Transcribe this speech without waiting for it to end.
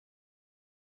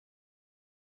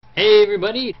Hey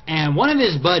everybody! And one of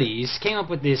his buddies came up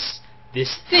with this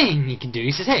thing he can do.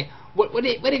 He says, "Hey, what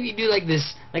if you do like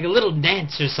this, like a little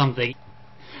dance or something,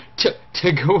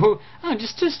 to go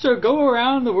just to go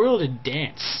around the world and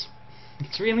dance?"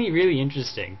 It's really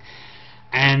interesting,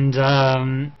 and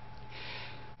then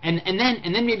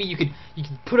maybe you could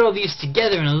put all these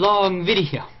together in a long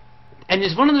video. And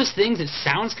it's one of those things that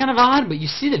sounds kind of odd, but you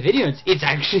see the video, it's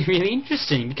actually really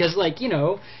interesting because, like, you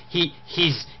know, he's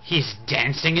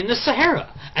dancing in the Sahara,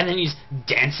 and then he's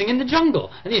dancing in the jungle,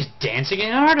 and then he's dancing in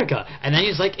Antarctica, and then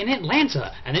he's like in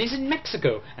Atlanta, and then he's in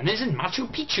Mexico, and then he's in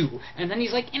Machu Picchu, and then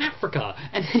he's like in Africa,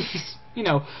 and then he's, you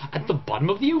know, at the bottom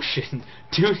of the ocean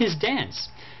doing his dance,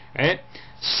 right?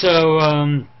 So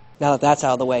now that that's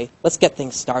out of the way, let's get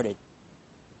things started.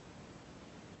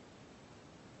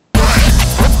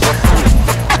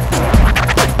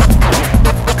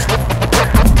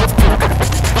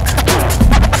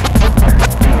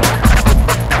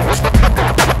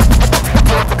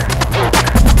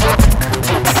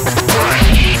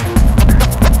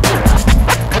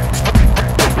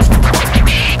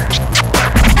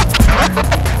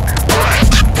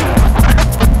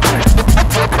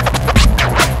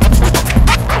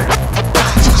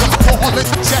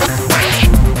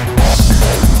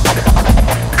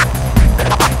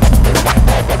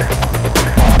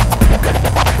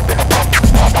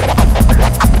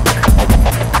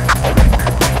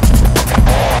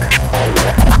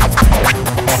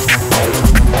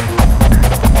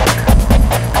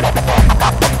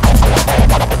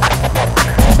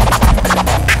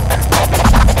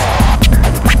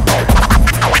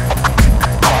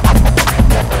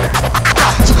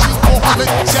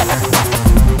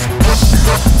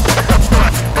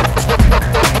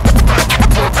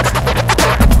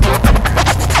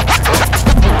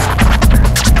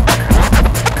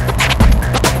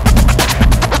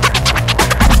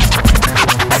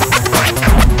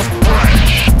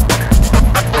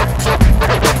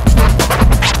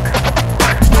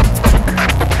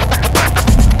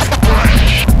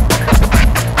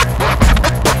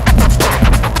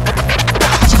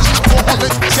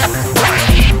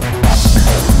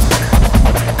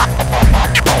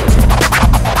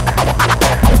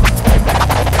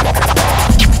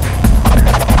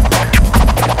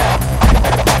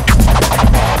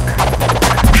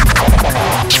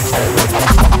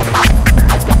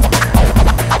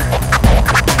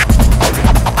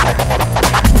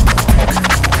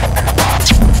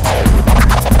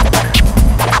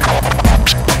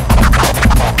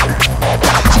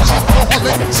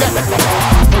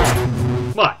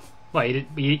 What,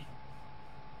 you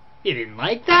didn't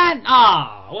like that?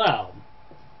 Ah, well,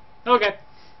 okay.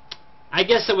 I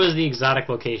guess it was the exotic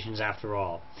locations after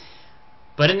all.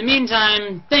 But in the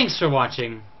meantime, thanks for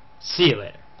watching. See you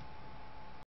later.